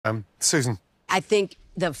Susan. I think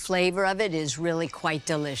the flavor of it is really quite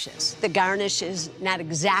delicious. The garnish is not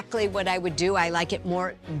exactly what I would do. I like it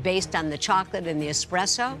more based on the chocolate and the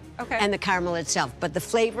espresso and the caramel itself. But the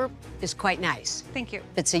flavor is quite nice. Thank you.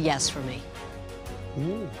 It's a yes for me.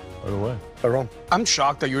 Ooh, right away. Aaron. I'm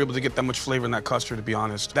shocked that you're able to get that much flavor in that custard, to be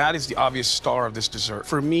honest. That is the obvious star of this dessert.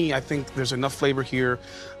 For me, I think there's enough flavor here,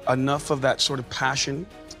 enough of that sort of passion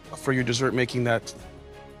for your dessert making that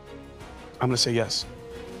I'm gonna say yes.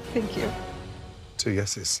 Thank you. 2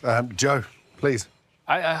 yeses. Joe, please.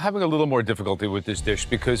 I'm having a little more difficulty with this dish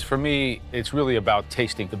because for me, it's really about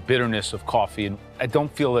tasting the bitterness of coffee. And I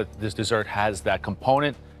don't feel that this dessert has that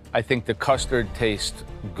component. I think the custard tastes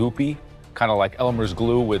goopy, kind of like Elmer's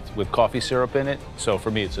glue with coffee syrup in it. So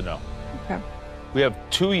for me, it's a no. Okay. We have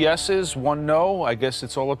 2 yeses, 1 no. I guess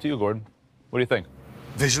it's all up to you, Gordon. What do you think?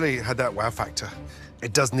 Visually, it had that wow factor.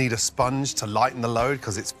 It does need a sponge to lighten the load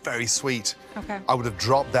because it's very sweet. Okay. I would have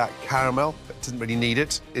dropped that caramel. It doesn't really need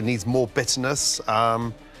it. It needs more bitterness.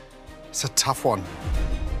 It's a tough one.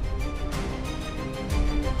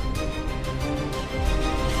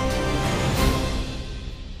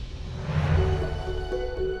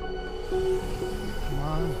 Come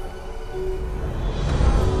on.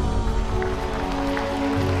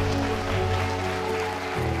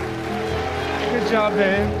 Good job,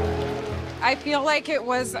 babe. I feel like it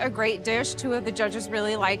was a great dish. 2 of the judges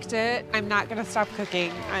really liked it. I'm not gonna stop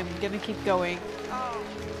cooking. I'm gonna keep going.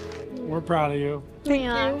 We're proud of you. Thank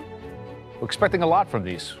you. We're expecting a lot from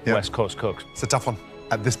these West Coast cooks. It's a tough one.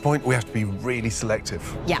 At this point, we have to be really selective.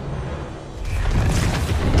 Yeah.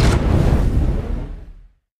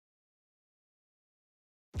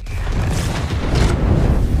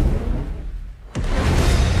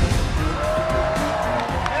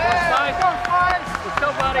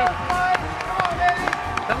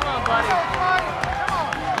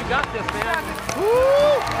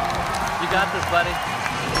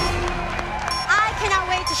 I cannot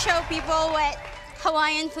wait to show people what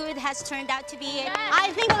Hawaiian food has turned out to be.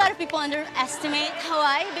 I think a lot of people underestimate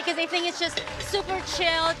Hawaii because they think it's just super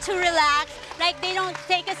chill, to relax. Like, they don't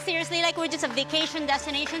take us seriously, like we're just a vacation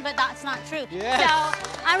destination, but that's not true. Yes. So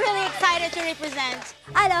I'm really excited to represent.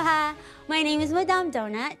 Aloha, my name is Madame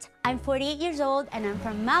Donut. I'm 48 years old and I'm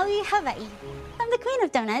from Maui, Hawaii. I'm the queen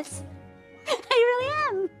of donuts. I really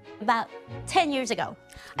am. About 10 years ago,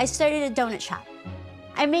 I started a donut shop.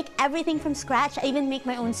 I make everything from scratch. I even make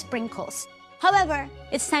my own sprinkles. However,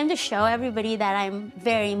 it's time to show everybody that I'm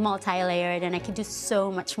very multi-layered and I can do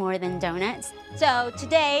so much more than donuts. So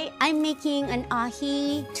today, I'm making an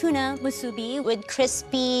ahi tuna musubi with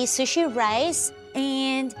crispy sushi rice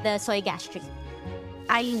and the soy gastric.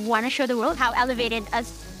 I want to show the world how elevated a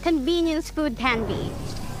convenience food can be.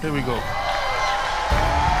 Here we go.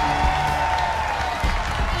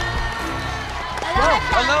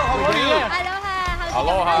 Hello, how are you? Aloha,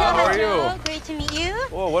 Aloha, how are you? Hello, great to meet you.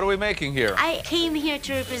 Whoa, what are we making here? I came here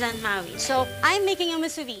to represent Maui, so I'm making a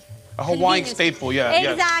musubi. A Hawaiian staple,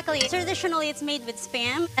 yeah. Exactly. Traditionally, it's made with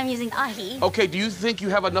Spam. I'm using ahi. Okay, do you think you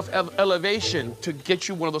have enough elevation to get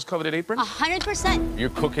you one of those coveted aprons? 100%. You're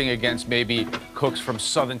cooking against maybe cooks from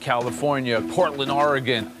Southern California, Portland,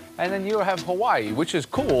 Oregon, and then you have Hawaii, which is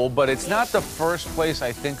cool, but it's not the first place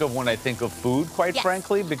I think of when I think of food, quite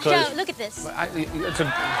frankly, because... Joe, look at this. It's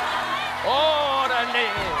a...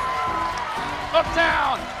 Orale!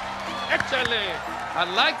 Uptown! Excellent! I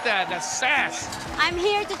like that, that's sass. I'm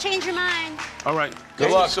here to change your mind. All right.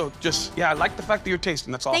 Good luck. So just, I like the fact that you're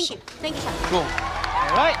tasting, that's awesome. Thank you, Chef. Cool.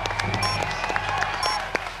 All right.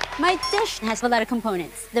 My dish has a lot of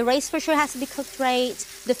components. The rice for sure has to be cooked right.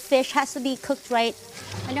 The fish has to be cooked right.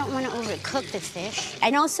 I don't want to overcook the fish.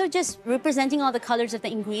 And also just representing all the colors of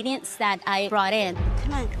the ingredients that I brought in.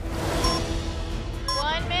 Come on.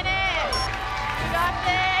 1 minute. You got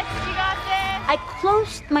this. You got this. I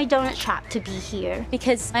closed my donut shop to be here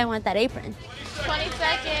because I want that apron. 20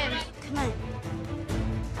 seconds. Come on.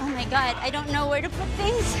 Oh my God, I don't know where to put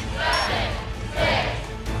things. 7, 6,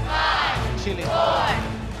 5, Chili. 4,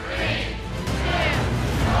 3, 2,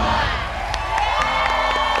 1.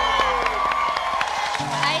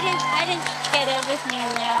 I didn't get everything in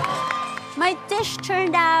there. My dish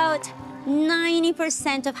turned out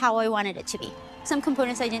 90% of how I wanted it to be. Some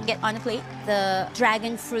components I didn't get on the plate, the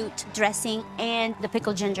dragon fruit dressing and the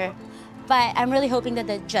pickled ginger. But I'm really hoping that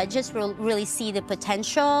the judges will really see the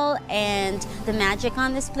potential and the magic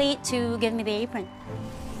on this plate to give me the apron.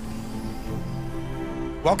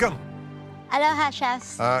 Welcome. Aloha,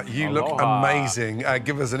 chefs. You look Aloha. amazing.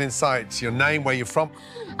 Give us an insight. Your name, where you're from.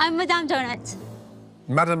 I'm Madame Donut.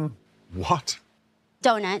 Madam what?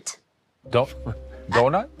 Donut.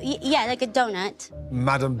 Donut? Yeah, like a donut.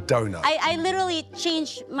 Madam Donut. I literally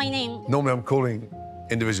changed my name. Normally I'm calling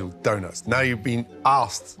individual donuts. Now you've been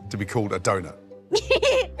asked to be called a donut.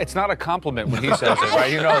 It's not a compliment when he says it,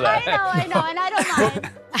 right? You know that. I know, and I don't mind.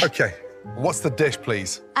 Okay, what's the dish,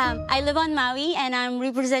 please? I live on Maui, and I'm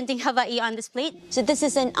representing Hawaii on this plate. So this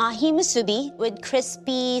is an ahi musubi with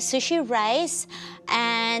crispy sushi rice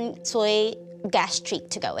and soy gastrique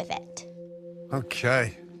to go with it.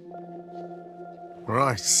 Okay.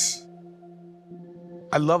 Right.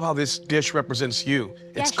 I love how this dish represents you.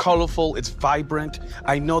 It's Yes. colorful, it's vibrant.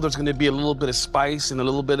 I know there's gonna be a little bit of spice and a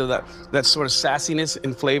little bit of that sort of sassiness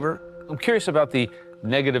in flavor. I'm curious about the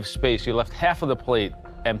negative space. You left half of the plate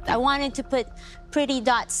empty. I wanted to put pretty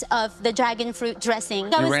dots of the dragon fruit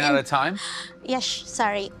dressing. You ran out of time? Yes,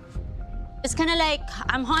 sorry. It's kind of like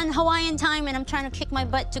I'm on Hawaiian time and I'm trying to kick my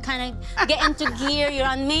butt to kind of get into gear. You're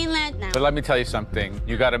on mainland now. But let me tell you something.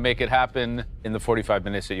 You got to make it happen in the 45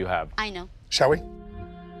 minutes that you have. I know. Shall we?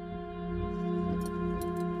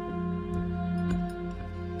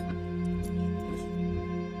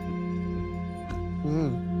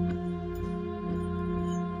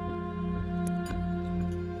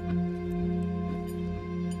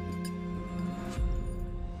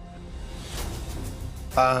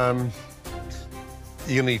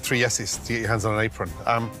 You'll need 3 yeses to get your hands on an apron.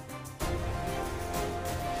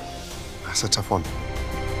 That's a tough one.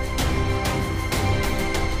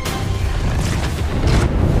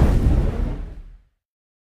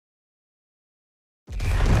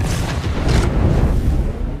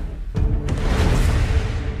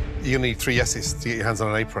 You'll need 3 yeses to get your hands on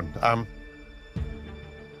an apron.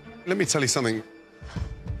 Let me tell you something.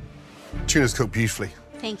 Tuna's cooked beautifully.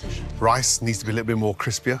 Thank you. Rice needs to be a little bit more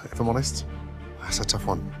crispier, if I'm honest. That's a tough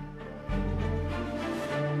one.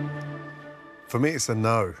 For me, it's a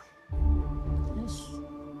no.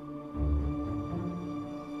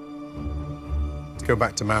 To go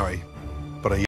back to Maui,